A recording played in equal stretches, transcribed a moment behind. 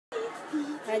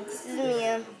Hi, this is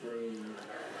Mia.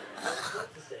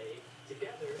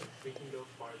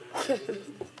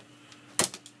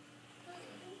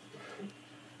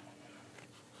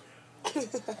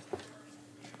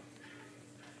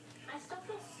 I still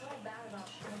feel so bad about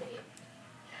Shirley.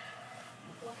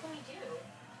 What can we do?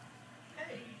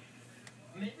 Hey,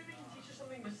 maybe we can teach her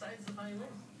something besides the violin.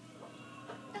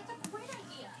 That's a great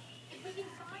idea. If we can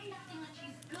find nothing that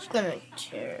she's good She's gonna at,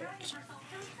 church.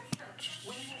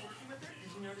 When you were working with her,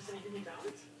 did you notice anything about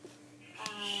it?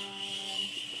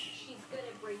 She's good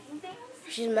at breaking things.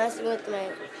 She's messing with my...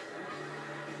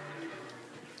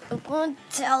 I'm going to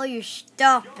tell you,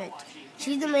 stop it.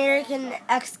 She's American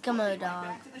Eskimo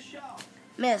dog.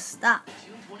 Miss, stop.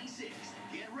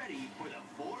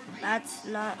 That's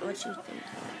not what you think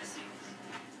it is.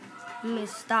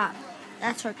 Miss, stop.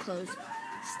 That's her clothes.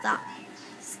 Stop.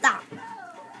 Stop.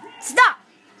 Stop!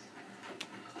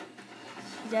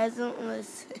 She doesn't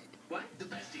listen. What? The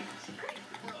best deals.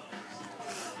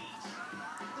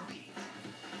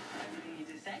 Anything you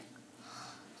just said?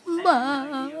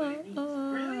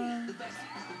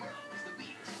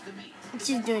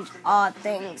 She's doing odd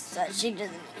things that she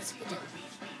doesn't need to do.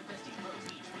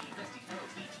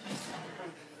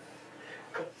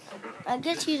 I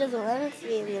guess she doesn't want to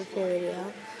see in the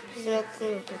video. She's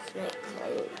mixing with the snake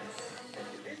clothes.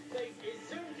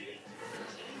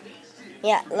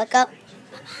 Yeah, look up.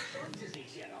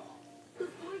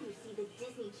 Before you see the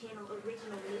Disney Channel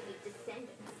original movie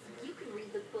Descendants, you can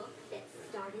read the book that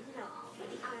started it all,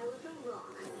 The Isle of the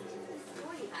Lost, the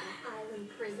story about an island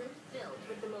prison filled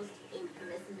with the most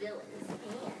infamous villains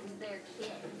and their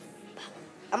kids.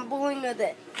 I'm going with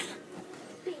it.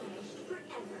 Banished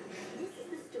forever. This is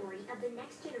the story of the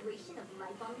next generation of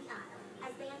life on the isle.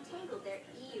 As they untangle their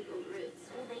evil roots,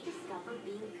 will they discover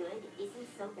being good isn't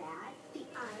so bad? The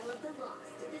Isle of the Lost,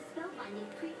 the spellbinding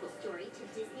prequel story to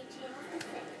Disney Channel's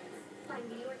Descendants, by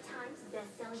New York Times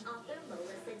bestselling author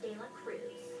Melissa De La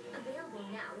Cruz. Available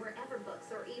now wherever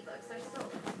books or ebooks are sold.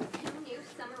 Who knew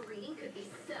summer reading could be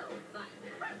so fun?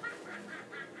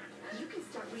 You can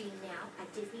start reading now at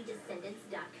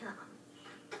DisneyDescendants.com.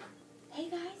 Hey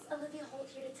guys, Olivia Holt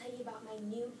here to tell you about my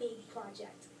new big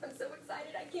project. I'm so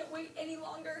excited, I can't wait any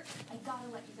longer. I gotta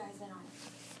let you guys in on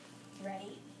it.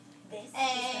 Ready? This is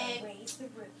gonna raise the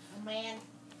roof. Man,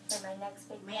 For my next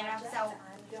big Man, I'm project, so-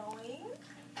 I'm going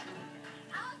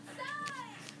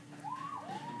outside!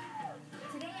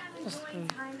 Today I'm enjoying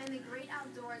time in the great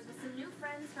outdoors with some new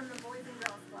friends from the Boys and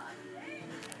Girls Club.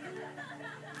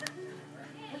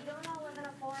 We don't all live in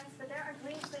a forest, but there are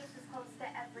green spaces close to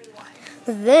everyone.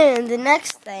 Then the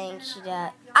next thing she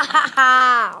got.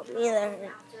 Ah! Mia,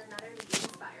 After another to be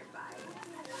inspired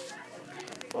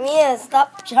by. Mia,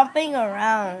 stop jumping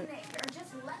around. Or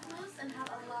just let loose and have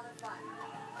a lot of fun.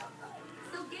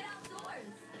 So get outdoors.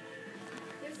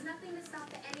 There's nothing to stop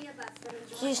any of us from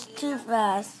enjoying She's being too outside.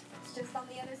 fast. It's just on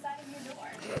the other side of your door.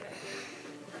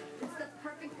 It's the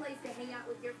perfect place to hang out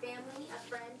with your family, a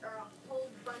friend, or a whole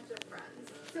bunch of friends.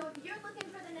 So if you're looking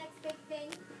for the next big thing,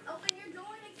 open your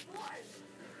door and explore.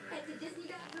 Head to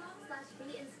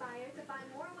Disney.com/be-inspired to find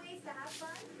more ways to have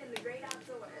fun in the great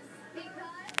outdoors. Because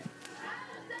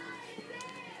outside is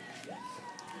there!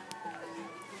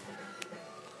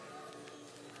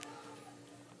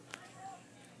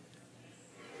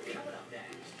 Coming up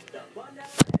next, the fun down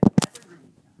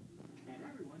evergreen. And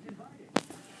everyone's invited.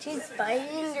 She's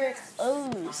biting her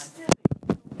clothes.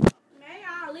 May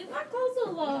I leave my clothes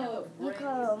alone? You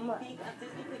come. Peek of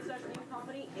Disney Pixar's new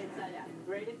comedy, Inside Out,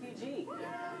 rated PG.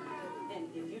 And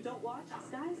if you don't watch,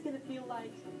 Sky's gonna feel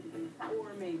like,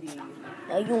 or maybe,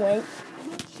 No, you ain't.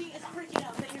 she is freaking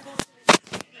out that you're going to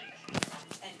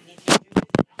and if you do this,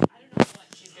 I don't know what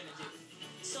she's gonna do.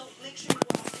 So make sure you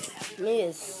watch it.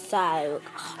 Mia's side. Is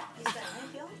that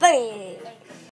right, Gil? Bam!